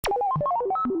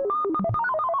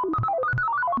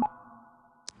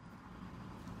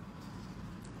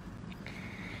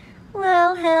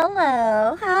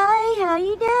Hello. Hi, how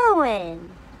you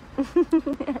doing?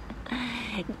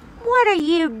 What are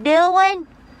you doing?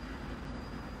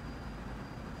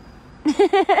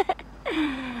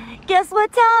 Guess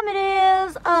what time it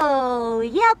is? Oh,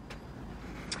 yep.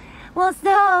 Well,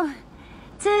 so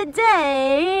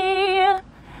today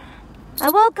I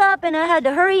woke up and I had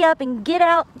to hurry up and get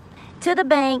out to the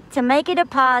bank to make a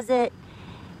deposit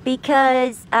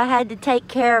because I had to take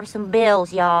care of some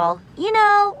bills, y'all. You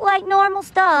know, like normal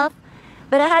stuff,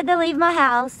 but I had to leave my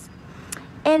house.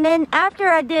 And then after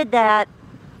I did that,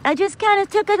 I just kind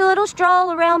of took a little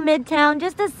stroll around Midtown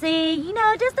just to see,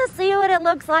 just to see what it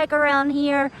looks like around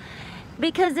here.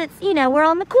 Because it's, we're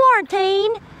on the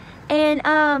quarantine. And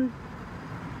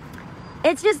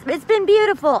it's been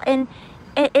beautiful. And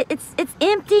it's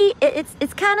empty.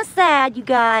 It's kind of sad, you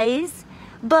guys.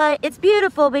 But it's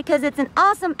beautiful because it's an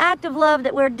awesome act of love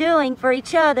that we're doing for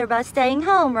each other by staying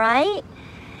home, right?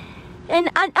 And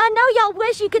I know y'all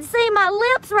wish you could see my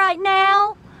lips right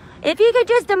now. If you could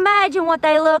just imagine what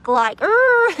they look like.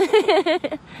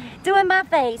 Doing my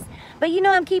face. But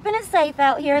I'm keeping it safe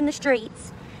out here in the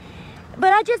streets.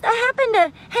 But I happened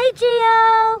to, hey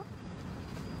Gio.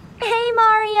 Hey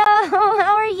Mario,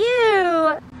 how are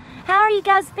you? How are you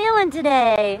guys feeling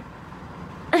today?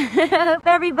 I hope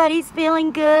everybody's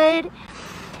feeling good.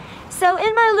 So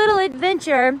in my little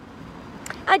adventure,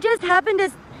 I just happened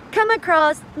to come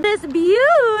across this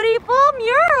beautiful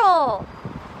mural.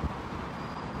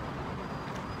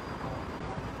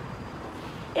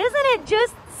 Isn't it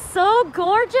just so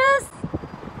gorgeous?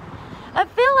 I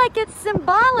feel like it's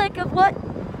symbolic of what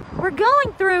we're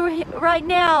going through right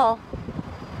now.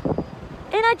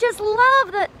 And I just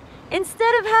love that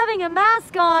instead of having a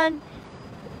mask on,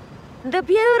 the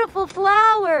beautiful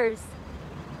flowers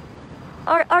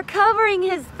are covering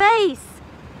his face.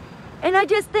 And I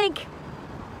just think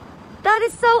that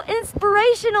is so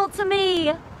inspirational to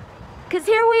me. Because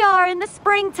here we are in the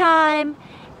springtime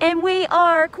and we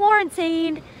are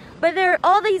quarantined, but there are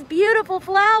all these beautiful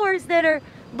flowers that are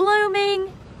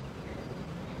blooming.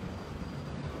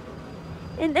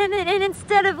 And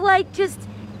instead of like just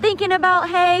thinking about,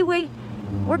 hey, we're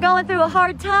going through a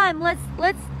hard time, let's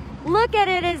look at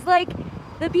it as like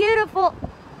the beautiful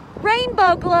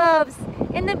rainbow gloves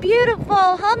and the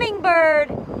beautiful hummingbird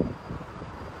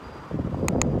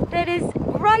that is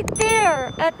right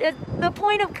there at the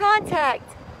point of contact.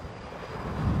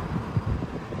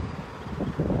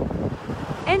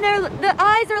 And the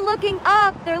eyes are looking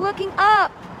up. They're looking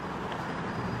up.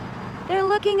 They're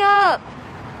looking up.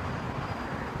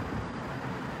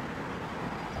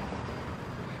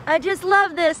 I just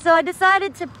love this, so I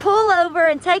decided to pull over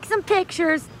and take some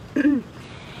pictures. And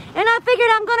I figured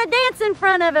I'm gonna dance in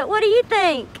front of it. What do you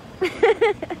think?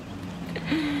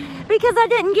 Because I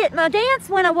didn't get my dance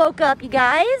when I woke up, you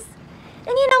guys. And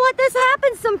you know what? This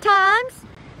happens sometimes.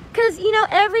 Because,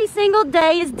 every single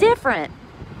day is different.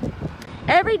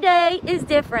 Every day is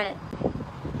different.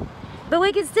 But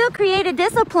we can still create a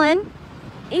discipline,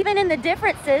 even in the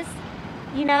differences,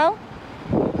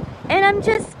 And I'm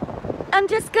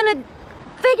just gonna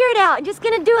figure it out. I'm just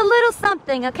gonna do a little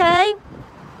something, okay?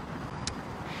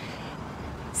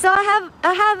 So I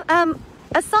have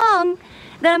a song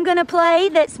that I'm gonna play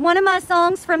that's one of my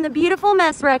songs from the Beautiful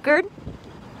Mess record.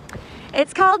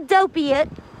 It's called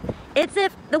Dopiate. It's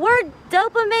if the word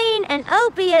dopamine and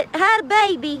opiate had a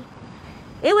baby,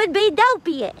 it would be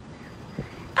dopiate.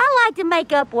 I like to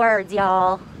make up words,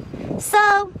 y'all.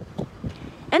 So,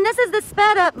 and this is the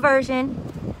sped up version.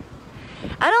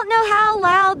 I don't know how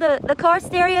loud the car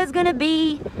stereo is gonna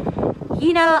be.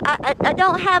 I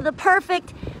don't have the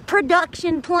perfect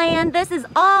production plan. This is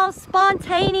all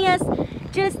spontaneous,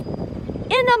 just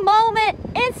in the moment,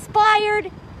 inspired.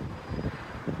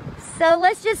 So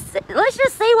let's just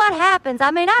see what happens. I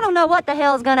mean, I don't know what the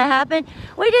hell is gonna happen.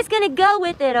 We're just gonna go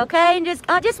with it, okay? And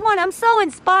I'm so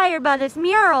inspired by this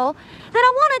mural that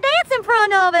I want to dance in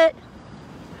front of it.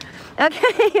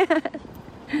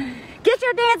 Okay. Get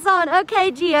your dance on.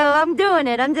 Okay, Gio, I'm doing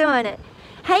it.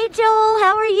 Hey, Joel,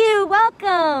 how are you?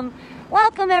 Welcome.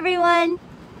 Welcome, everyone.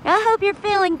 I hope you're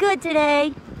feeling good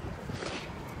today.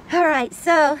 All right,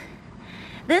 so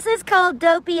this is called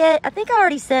Dopiate. I think I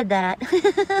already said that.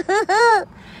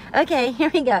 Okay, here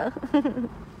we go.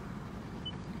 I'm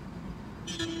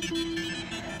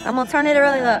going to turn it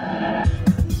really low.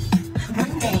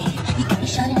 One day, you could be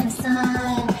shining in the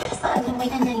sun, smiling,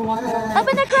 waving anyone. Up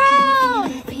in the crowd!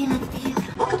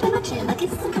 Woke up in my gym, I guess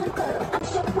some kind of girl. I'm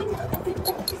shut the window,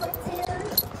 everybody's like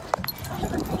tears.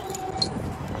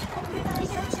 Everybody's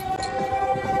searching.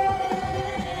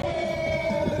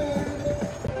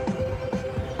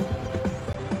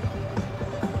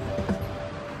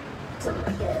 So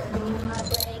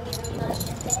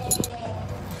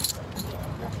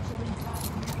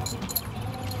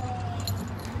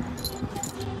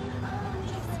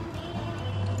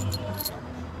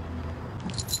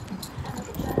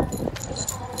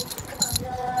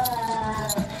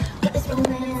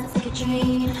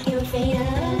dream you're afraid of.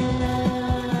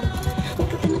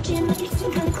 Woke up in my gym like it's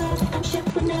some kind of club. I'm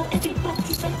showing up,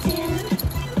 everybody's sweating.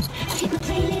 I hit my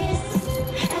playlist,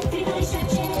 everybody's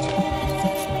searching.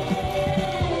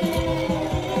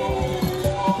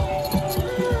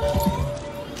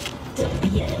 Don't be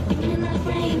it, ringing in my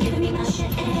brain, giving me my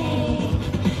shame.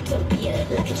 Don't be it,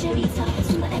 like a cherry top,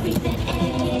 it's my everything.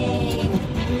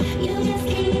 You just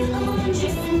keep on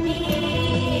trusting me.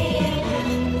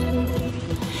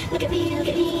 Look at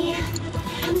me,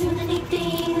 I'm doing the neat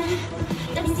thing.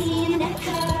 Let me see in that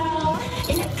curl,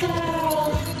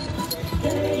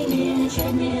 30-minute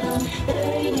treadmill,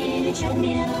 30-minute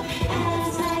treadmill.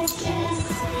 As I stress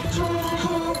your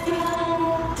whole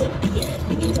throat. Don't be it,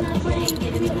 ringing to my brain,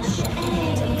 giving me my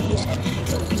shame.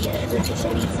 Don't be it, like a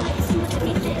cherry top, it's my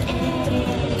everything.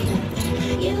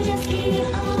 You just keep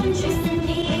on trusting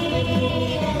me.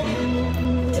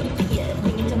 Don't be it,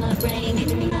 ringing to my brain,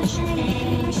 giving me my shame.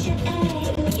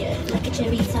 Don't be it, like a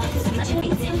cherry top, it's my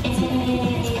everything.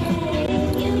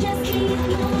 You just keep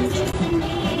on trusting me.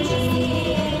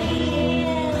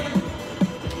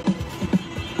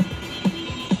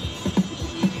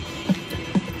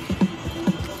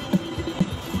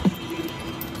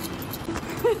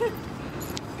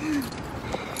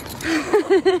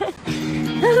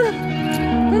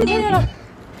 Let me get it on.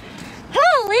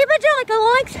 Holy Bajelica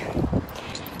likes.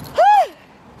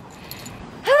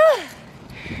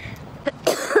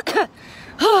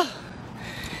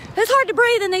 It's hard to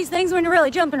breathe in these things when you're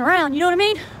really jumping around, you know what I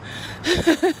mean?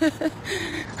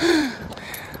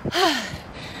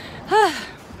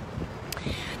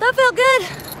 That felt good.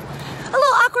 A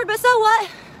little awkward, but so what?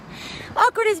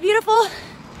 Awkward is beautiful.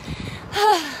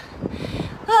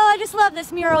 Oh, I just love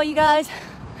this mural, you guys.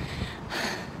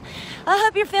 I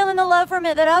hope you're feeling the love from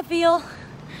it that I feel.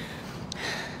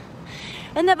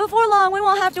 And that before long, we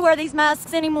won't have to wear these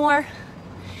masks anymore.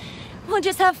 We'll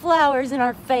just have flowers in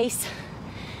our face.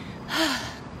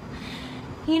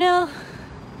 You know?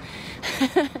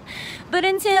 But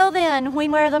until then, we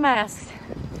wear the masks.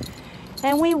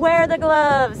 And we wear the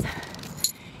gloves.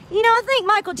 You know, I think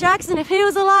Michael Jackson, if he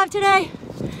was alive today,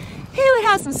 he would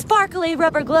have some sparkly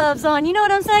rubber gloves on. You know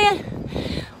what I'm saying?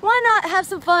 Why not have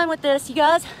some fun with this, you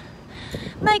guys?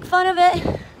 Make fun of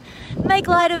it. Make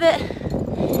light of it.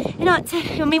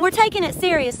 I mean, we're taking it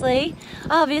seriously.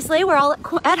 Obviously, we're all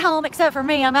at home except for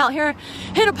me. I'm out here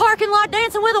in a parking lot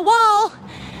dancing with a wall.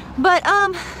 But,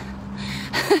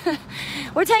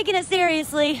 we're taking it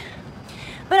seriously.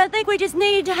 But I think we just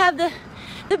need to have the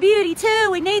beauty too.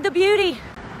 We need the beauty.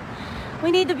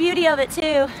 We need the beauty of it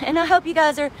too. And I hope you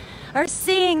guys are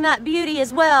seeing that beauty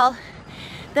as well.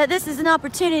 That this is an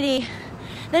opportunity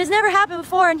that has never happened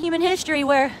before in human history,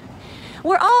 where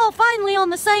we're all finally on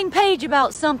the same page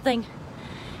about something,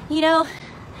 you know,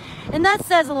 and that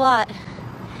says a lot.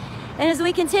 And as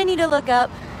we continue to look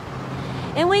up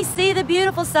and we see the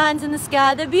beautiful signs in the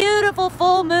sky, the beautiful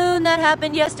full moon that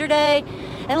happened yesterday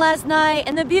and last night,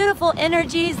 and the beautiful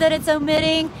energies that it's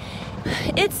emitting,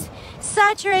 it's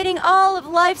saturating all of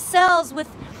life's cells with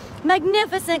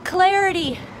magnificent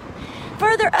clarity,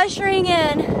 further ushering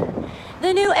in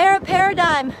the new era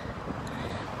paradigm,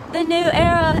 the new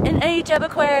era and age of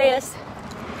Aquarius.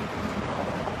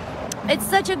 It's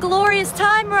such a glorious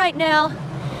time right now,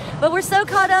 but we're so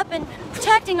caught up in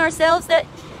protecting ourselves that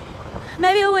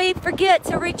maybe we forget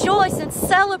to rejoice and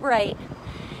celebrate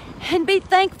and be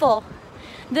thankful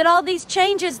that all these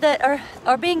changes that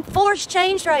are being forced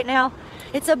changed right now,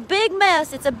 it's a big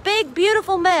mess, it's a big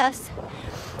beautiful mess,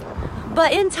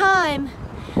 but in time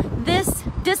this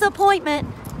disappointment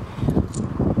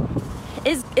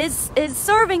is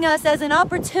serving us as an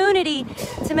opportunity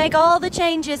to make all the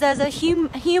changes as a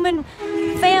human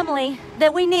family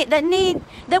that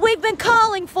we've been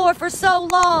calling for so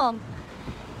long.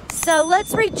 So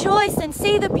let's rejoice and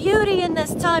see the beauty in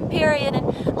this time period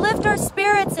and lift our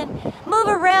spirits and move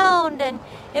around. And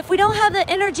if we don't have the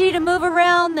energy to move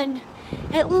around, then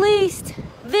at least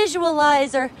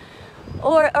visualize or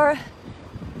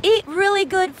eat really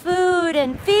good food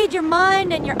and feed your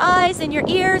mind and your eyes and your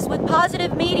ears with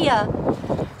positive media.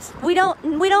 We don't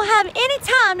have any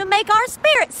time to make our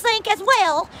spirits sink as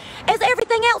well as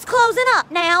everything else closing up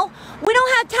now. We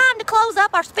don't have time to close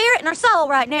up our spirit and our soul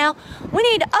right now. We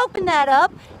need to open that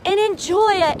up and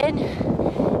enjoy it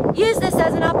and use this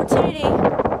as an opportunity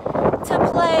to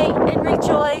play and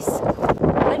rejoice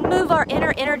and move our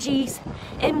inner energies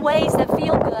in ways that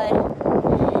feel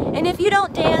good. And if you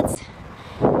don't dance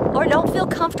or don't feel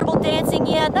comfortable dancing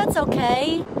yet, that's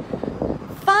okay.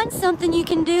 Find something you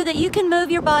can do that you can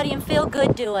move your body and feel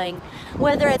good doing.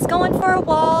 Whether it's going for a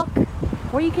walk,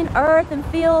 where you can earth and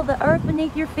feel the earth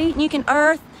beneath your feet and you can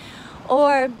earth,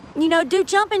 or, you know, do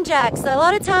jumping jacks. A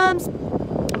lot of times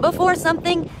before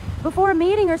a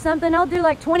meeting or something, I'll do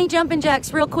like 20 jumping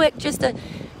jacks real quick just to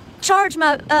charge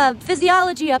my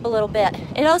physiology up a little bit.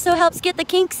 It also helps get the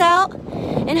kinks out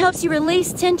and helps you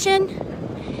release tension.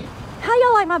 How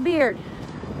y'all like my beard?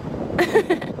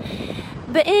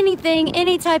 But anything,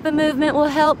 any type of movement will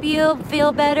help you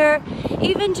feel better.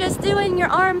 Even just doing your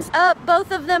arms up,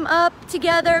 both of them up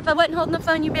together. If I wasn't holding the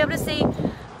phone, you'd be able to see.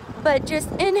 But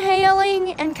just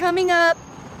inhaling and coming up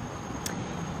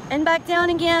and back down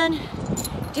again.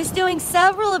 Just doing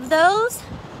several of those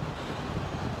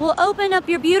will open up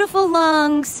your beautiful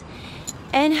lungs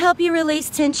and help you release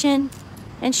tension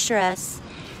and stress.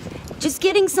 Just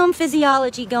getting some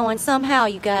physiology going somehow,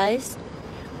 you guys.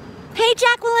 Hey,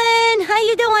 Jacqueline, how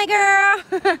you doing, girl?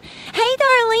 Hey,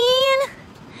 Darlene.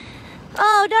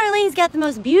 Oh, Darlene's got the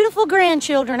most beautiful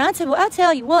grandchildren. I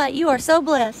tell you what, you are so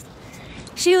blessed.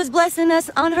 She was blessing us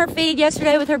on her feed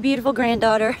yesterday with her beautiful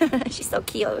granddaughter. She's so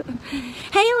cute.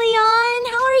 Hey, Leon,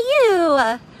 how are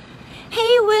you?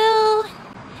 Hey, Will.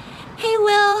 Hey,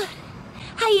 Will.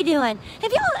 How you doing?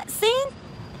 Have y'all seen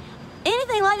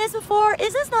anything like this before?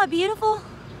 Is this not beautiful?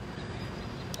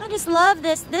 I just love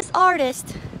this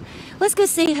artist. Let's go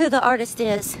see who the artist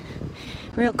is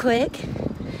real quick.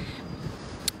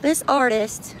 This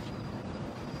artist.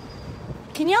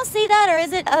 Can y'all see that, or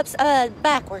is it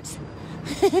backwards?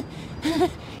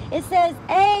 It says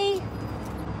A.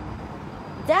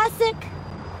 Dasik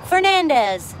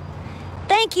Fernandez.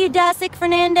 Thank you, Dasik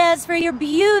Fernandez, for your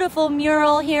beautiful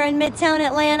mural here in Midtown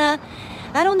Atlanta.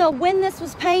 I don't know when this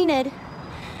was painted,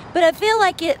 but I feel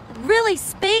like it really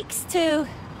speaks to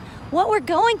what we're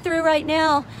going through right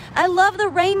now. I love the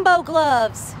rainbow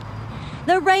gloves.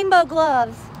 The rainbow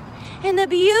gloves. And the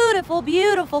beautiful,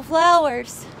 beautiful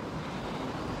flowers.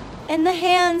 And the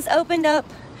hands opened up.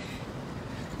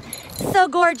 So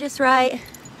gorgeous, right?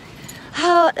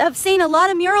 Oh, I've seen a lot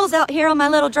of murals out here on my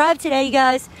little drive today, you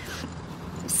guys.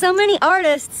 So many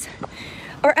artists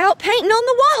are out painting on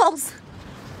the walls.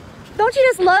 Don't you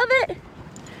just love it?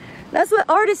 That's what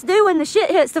artists do when the shit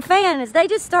hits the fan, is they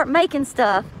just start making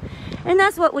stuff. And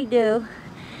that's what we do.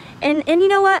 And you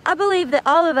know what? I believe that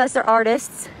all of us are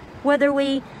artists, whether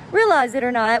we realize it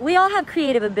or not. We all have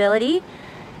creative ability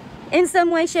in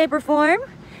some way, shape, or form.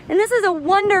 And this is a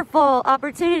wonderful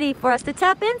opportunity for us to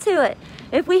tap into it.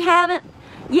 If we haven't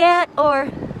yet,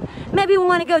 or maybe we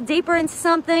want to go deeper into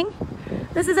something,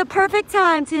 this is a perfect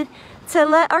time to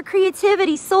let our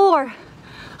creativity soar.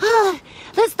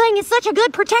 This thing is such a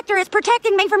good protector. It's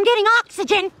protecting me from getting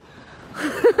oxygen.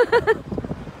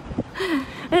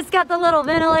 It's got the little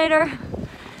ventilator.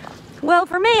 Well,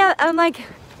 for me, I'm like,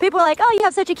 people are like, oh, you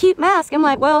have such a cute mask. I'm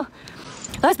like, well,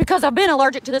 that's because I've been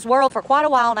allergic to this world for quite a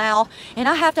while now, and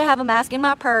I have to have a mask in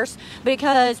my purse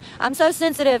because I'm so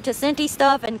sensitive to scenty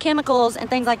stuff and chemicals and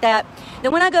things like that,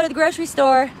 that when I go to the grocery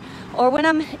store or when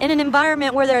I'm in an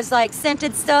environment where there's like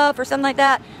scented stuff or something like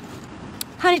that,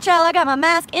 honey child, I got my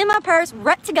mask in my purse,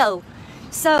 ready to go.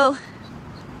 So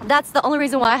that's the only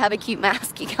reason why I have a cute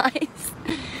mask, you guys.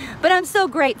 But I'm so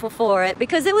grateful for it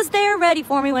because it was there ready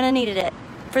for me when I needed it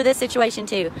for this situation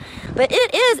too. But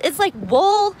it's like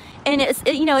wool, and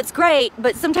you know, it's great,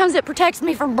 but sometimes it protects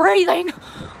me from breathing,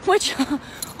 which I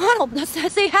don't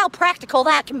see how practical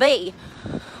that can be.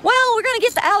 Well, we're gonna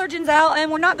get the allergens out,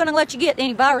 and we're not gonna let you get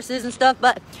any viruses and stuff,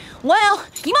 but, well,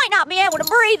 you might not be able to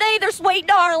breathe either, sweet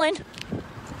darling.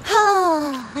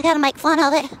 Oh, I gotta make fun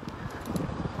of it.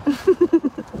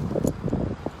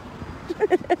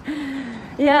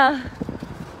 Yeah.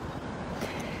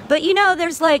 But you know,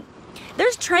 there's like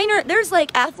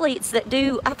athletes that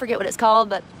do, I forget what it's called,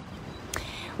 but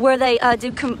where they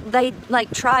they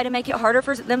like try to make it harder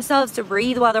for themselves to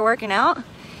breathe while they're working out.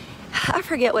 I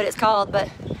forget what it's called, but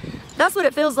that's what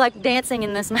it feels like dancing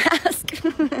in this mask.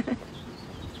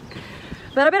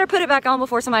 But I better put it back on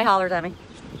before somebody hollers at me.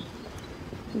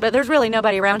 But there's really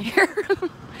nobody around here. Because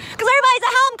everybody's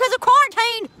at home because of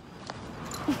quarantine.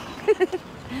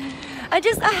 I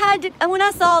had to, when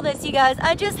I saw this, you guys,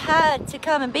 I just had to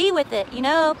come and be with it, you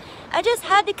know? I just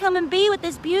had to come and be with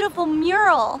this beautiful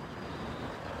mural.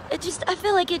 I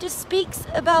feel like it just speaks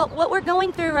about what we're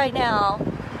going through right now.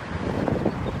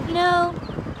 You know?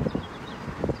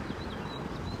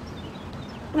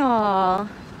 Aww.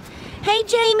 Hey,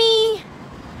 Jamie.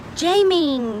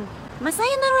 Jamie. Am I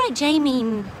saying that right?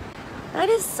 Jamie. That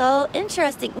is so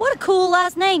interesting. What a cool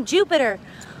last name, Jupiter.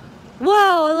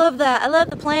 Whoa, I love that. I love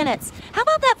the planets. How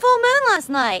about that full moon last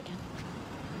night?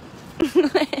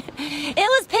 It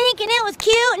was pink, and it was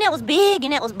cute, and it was big,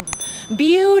 and it was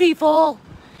beautiful.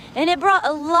 And it brought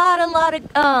a lot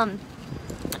of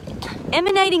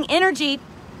emanating energy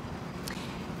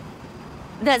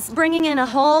that's bringing in a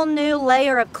whole new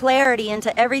layer of clarity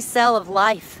into every cell of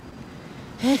life.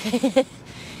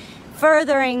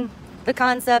 Furthering the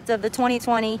concept of the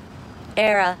 2020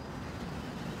 era.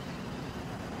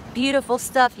 Beautiful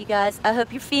stuff, you guys. I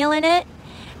hope you're feeling it.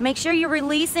 Make sure you're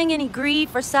releasing any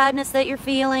grief or sadness that you're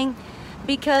feeling,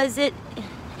 because ain't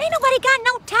nobody got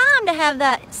no time to have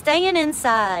that staying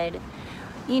inside.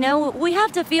 You know, we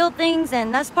have to feel things,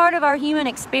 and that's part of our human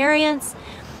experience,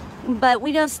 but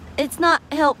it's not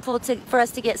helpful for us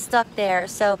to get stuck there.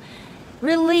 So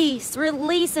release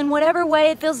in whatever way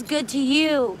it feels good to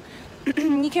you.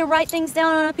 You can write things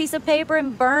down on a piece of paper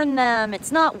and burn them.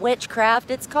 It's not witchcraft,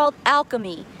 it's called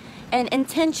alchemy and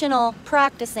intentional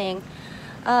practicing.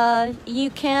 You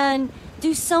can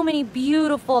do so many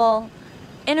beautiful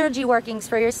energy workings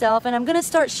for yourself, and I'm gonna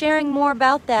start sharing more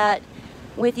about that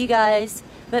with you guys.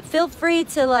 But feel free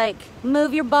to like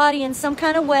move your body in some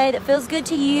kind of way that feels good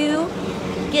to you.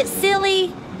 Get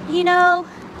silly, you know,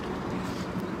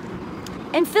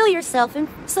 and feel yourself, and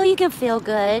so you can feel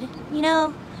good, you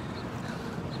know.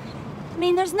 I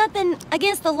mean, there's nothing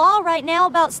against the law right now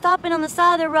about stopping on the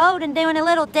side of the road and doing a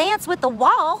little dance with the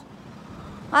wall.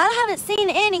 I haven't seen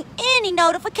any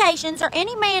notifications or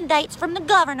any mandates from the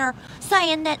governor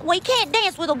saying that we can't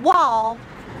dance with a wall.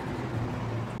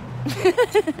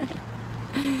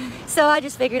 So I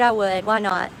just figured I would. Why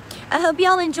not? I hope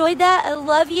y'all enjoyed that. I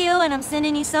love you, and I'm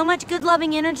sending you so much good,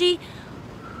 loving energy.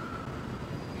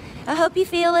 I hope you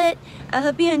feel it. I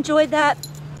hope you enjoyed that.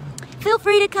 Feel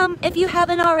free to come, if you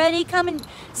haven't already, come and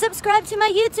subscribe to my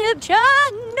YouTube channel.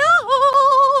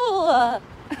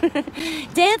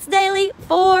 Dance Daily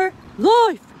for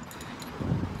Life,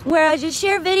 where I just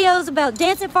share videos about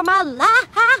dancing for my life,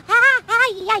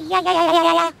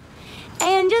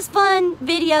 and just fun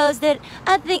videos that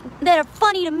I think that are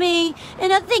funny to me,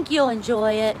 and I think you'll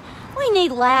enjoy it. We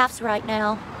need laughs right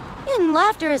now, and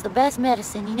laughter is the best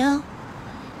medicine, you know.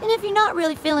 And if you're not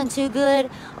really feeling too good,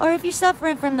 or if you're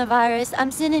suffering from the virus, I'm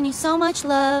sending you so much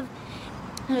love.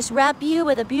 I just wrap you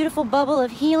with a beautiful bubble of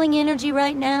healing energy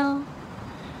right now,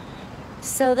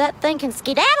 so that thing can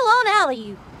skedaddle on out of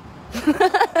you.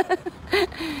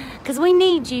 Because we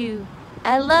need you.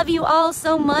 I love you all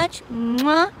so much.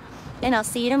 Mwah. And I'll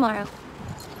see you tomorrow.